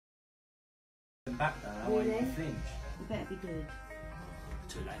back now. Really? You better be good.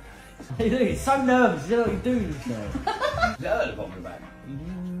 Too late. Hey, look, he's so nervous. You know what he's doing now. Is it hurt the bottom of the back?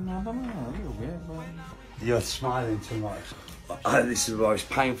 I don't know, a little bit, but... You're smiling too much. This is the most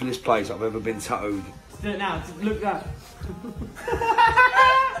painfulest place I've ever been tattooed. Do it now. Look that.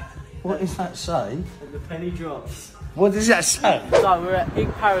 What does that say? And the penny drops. What does that say? So we're at Big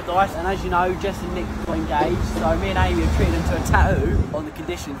Paradise, and as you know, Jess and Nick got engaged. So me and Amy have treated them to a tattoo on the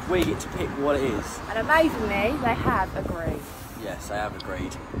conditions we get to pick what it is. And amazingly, they have agreed. Yes, they have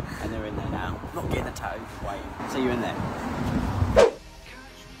agreed. And they're in there now. Not getting a tattoo, just waiting. See you in there. Oh,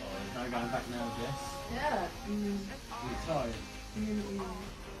 there's no going back now, Jess. Yeah. You're tired.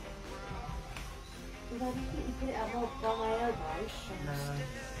 Well, I think you put it up by my elbow. No,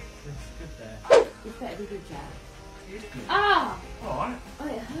 it's good there. You better be good, Jack. It's good. Ah! Alright. Oh,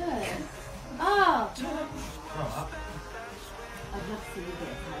 it hurts. Oh! Alright. I'd love to see you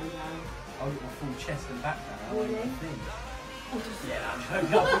get a tattoo down. I'll get my full chest and back now. Really? Yeah, I'm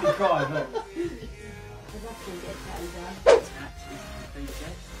joking. I'm going to cry, but... I'd love to see you get a tattoo down. Taxes to the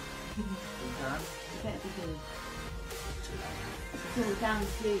chest. You better be good. It's all down to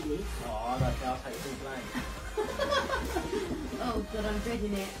this. Oh, I reckon I'll take full blame. Oh god, I'm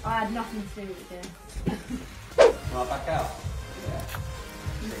dreading it. I had nothing to do with it then. Can I back out? Yeah.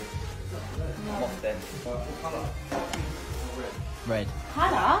 No. What then? What colour? Red.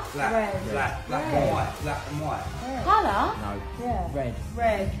 Colour? Black. Red. Black and white. Black and white. Colour? No. Yeah. Red.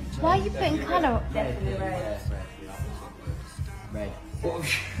 Red. Why are you putting colour? Definitely red. Red. What?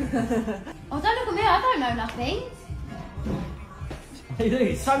 Oh, don't look at me, I don't know nothing. Hey, look,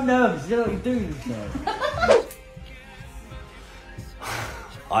 he's so nervous. You know what he's doing now.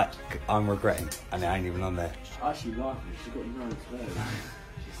 I'm regretting, and it ain't even on there. I actually like her. She's got no experience.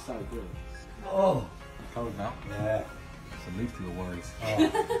 She's so good. Oh. Cold now. Yeah. It's the least of your worries. Oh. Is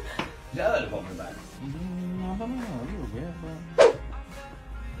it hurt the bottom of the back? I don't know, a little bit, but...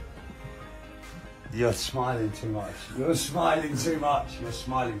 You're smiling too much. You're smiling too much. You're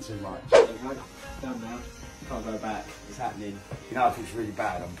smiling too much. Down now. Can't go back. It's happening. You know, if it's really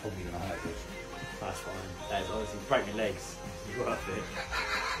bad, I'm probably going to hurt you. That's fine. That's honestly, break my legs. It's worth it.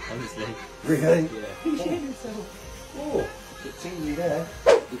 Honestly. Really? Yeah. He's shitting himself. Oh, bit tingly there.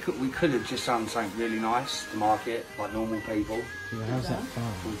 We could have just done something really nice to market, like normal people. Yeah, how's that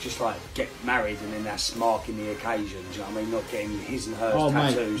fun? Or just like get married and then that's marking the occasion. Do you know what I mean? Not getting his and hers Oh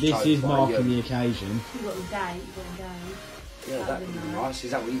tattoos. mate, this is by marking you. the occasion. You got the date, you got the date. Yeah, that would be nice.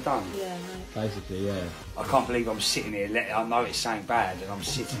 Is that what you've done? Yeah, mate. Basically, yeah. I can't believe I'm sitting here. I know it's something bad, and I'm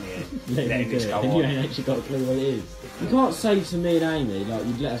sitting here letting you do this it, go and on. you ain't actually got a clue what it is. You can't say to me and Amy, like,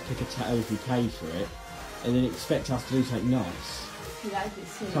 you'd let us pick a tattoo if we paid for it, and then expect us to do something nice. Yeah, that's a bit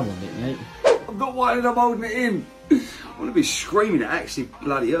silly. Come on, Nick, mate. I'm not whining, I'm holding it in. I want to be screaming. It actually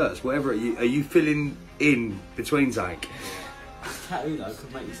bloody hurts. Whatever. Are you filling in between something? Tattoo though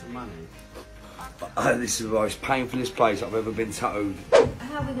could make you some money. This is the most painfulest place I've ever been tattooed.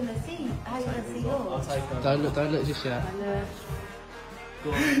 How are we going to see? How are you going to see I'll yours? take her. Don't look just yet.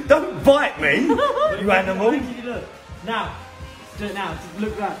 Go on. Don't bite me, you animal. Make you look. Now. Do it now. Just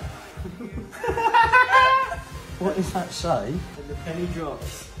look that. What does that say? And the penny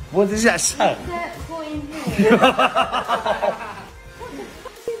drops. What does that say? That coin here. What the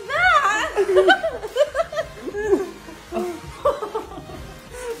fuck is that?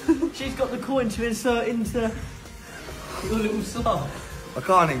 She's got the coin to insert into your little slot. I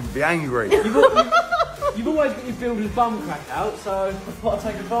can't even be angry. You've always got your builder's bum crack out, so I thought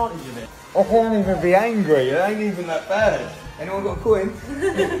I'd take advantage of it. I can't even be angry. It ain't even that bad. Anyone got a coin?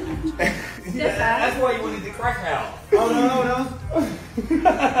 Yeah, that's why you wanted the crack out. Oh no.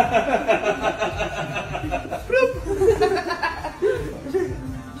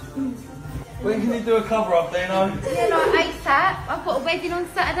 When can you do a cover up there, no? Yeah, like ASAP. I've got a wedding on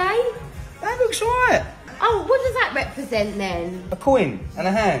Saturday. That looks alright. Oh, what does that represent then? A coin and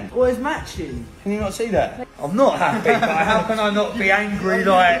a hand. Well, it's matching. Can you not see that? I'm not happy, but how can I not be angry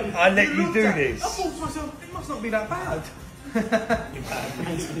like I let you do this? I thought to myself, it must not be that bad. Yeah,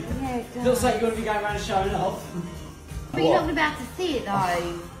 it Looks does. like you're going to be going around showing off. But you're not going to be able to see it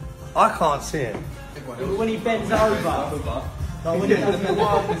though. I can't see it. When he bends over, like when he does the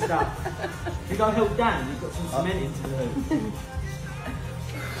work and stuff, if you go help Dan, you've got some cement into the hoop.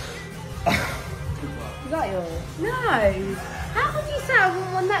 Is that yours? No. How could you say I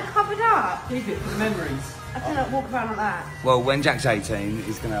wouldn't want that covered up? Keep it for memories. I cannot walk around like that. Well, when Jack's 18,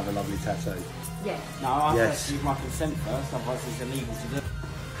 he's going to have a lovely tattoo. Yeah. No, I Yes. have to use my consent first, otherwise it's illegal to do.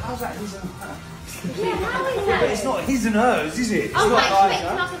 How's that his and hers? Yeah, how is that? But it's not his and hers, is it? It's Oh, not like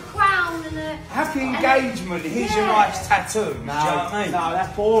expecting like a crown and a... happy engagement, here's your Yeah. nice tattoo. Do you know what I mean? No,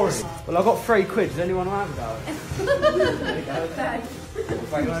 that's boring. Well, I've got £3. Does anyone want to have a go? Thanks.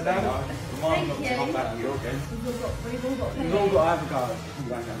 Wait, you want to go? Thank you. We've all got to have a go.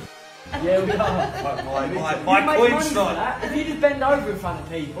 Yeah, we are. My You make point's money for not that. If you just bend over in front of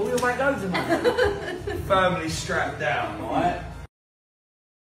people, you'll make loads of money. firmly strapped down, right?